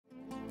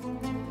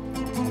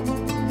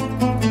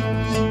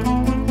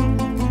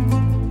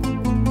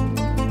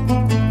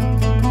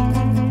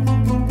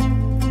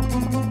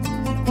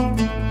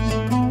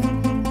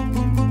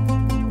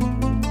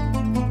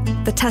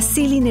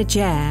Tassili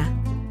Niger,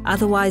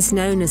 otherwise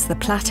known as the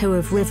Plateau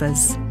of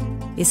Rivers,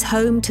 is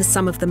home to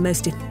some of the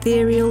most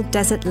ethereal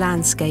desert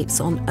landscapes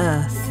on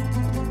Earth.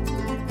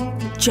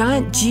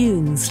 Giant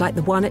dunes like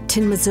the one at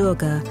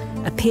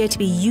Tinmazurga appear to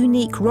be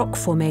unique rock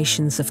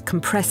formations of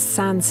compressed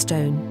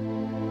sandstone.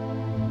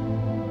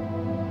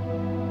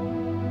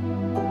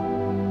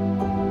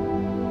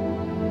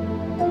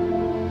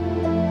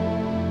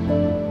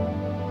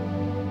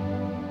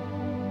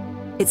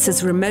 It's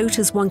as remote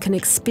as one can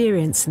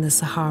experience in the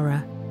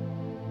Sahara,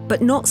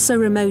 but not so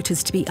remote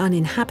as to be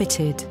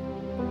uninhabited.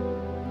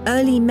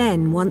 Early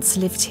men once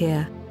lived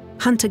here,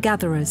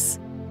 hunter-gatherers,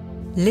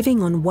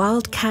 living on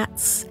wild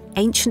cats,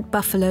 ancient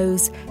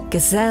buffaloes,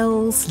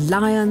 gazelles,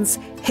 lions,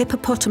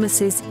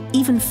 hippopotamuses,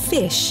 even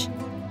fish.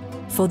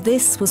 For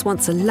this was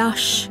once a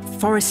lush,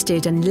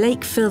 forested and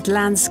lake-filled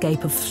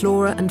landscape of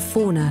flora and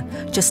fauna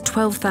just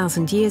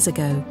 12,000 years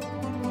ago.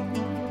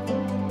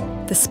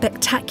 The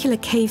spectacular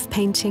cave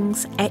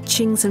paintings,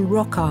 etchings and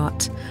rock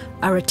art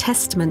are a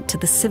testament to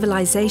the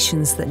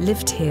civilizations that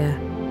lived here.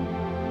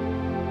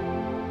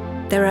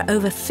 There are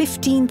over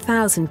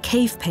 15,000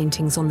 cave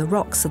paintings on the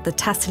rocks of the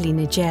Tassili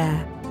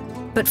Niger,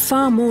 but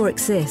far more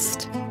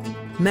exist,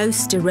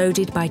 most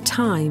eroded by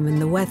time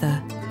and the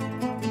weather.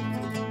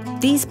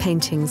 These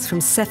paintings from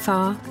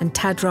Sefar and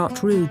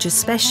Tadrat Rouge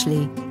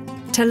especially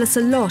tell us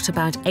a lot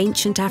about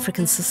ancient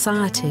African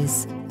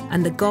societies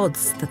and the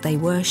gods that they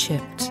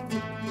worshipped.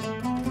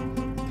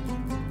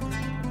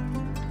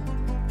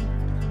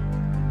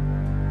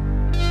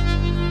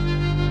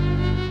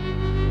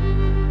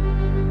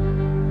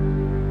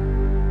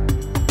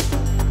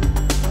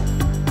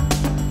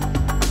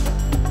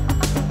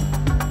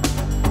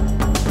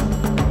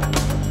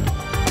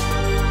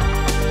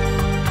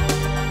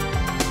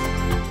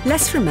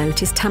 Less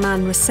remote is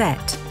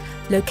Tamanrasset,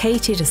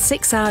 located a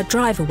 6-hour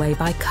drive away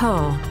by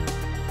car.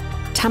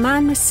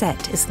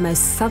 Tamanrasset is the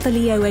most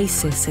southerly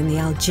oasis in the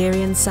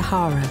Algerian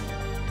Sahara.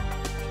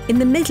 In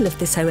the middle of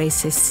this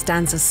oasis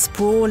stands a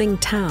sprawling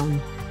town,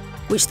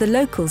 which the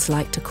locals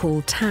like to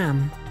call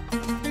Tam.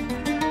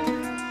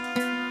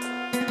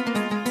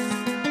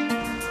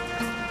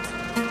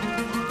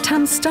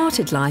 Tam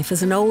started life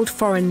as an old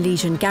Foreign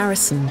Legion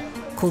garrison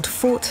called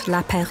Fort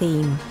La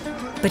Perrine,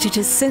 but it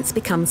has since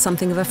become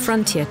something of a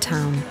frontier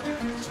town,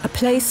 a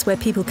place where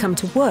people come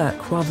to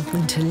work rather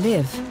than to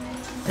live,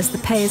 as the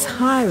pay is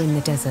higher in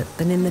the desert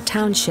than in the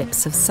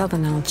townships of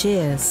southern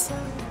Algiers.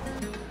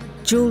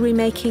 Jewellery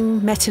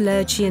making,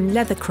 metallurgy and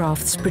leather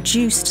crafts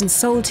produced and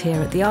sold here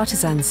at the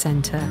Artisan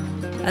Centre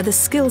are the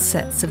skill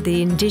sets of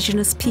the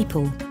indigenous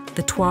people,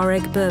 the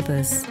Touareg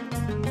Berbers.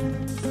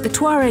 The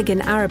Touareg in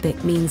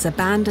Arabic means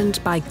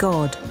abandoned by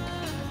God,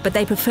 but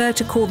they prefer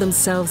to call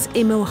themselves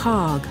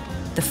Ahoggar,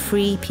 the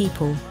free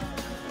people.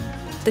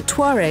 The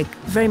Touareg,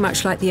 very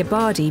much like the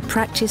Ibadi,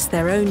 practice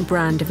their own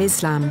brand of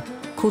Islam,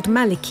 called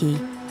Maliki.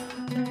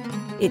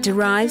 It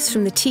derives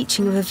from the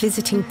teaching of a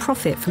visiting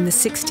prophet from the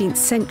 16th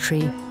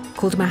century,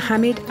 called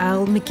Muhammad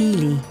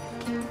al-Maghili.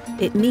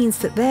 It means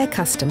that their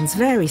customs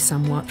vary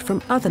somewhat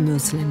from other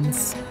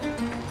Muslims.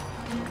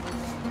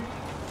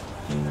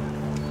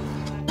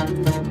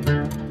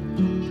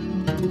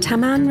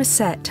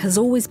 Tamanrasset has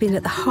always been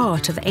at the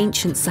heart of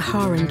ancient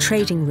Saharan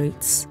trading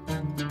routes.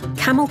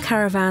 Camel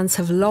caravans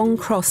have long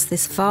crossed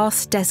this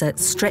vast desert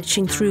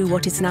stretching through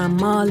what is now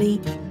Mali,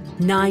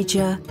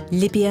 Niger,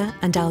 Libya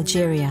and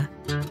Algeria.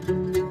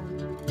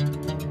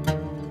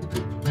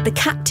 The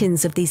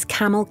captains of these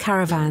camel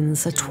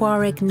caravans are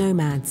Touareg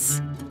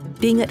nomads,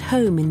 being at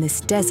home in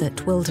this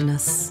desert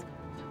wilderness.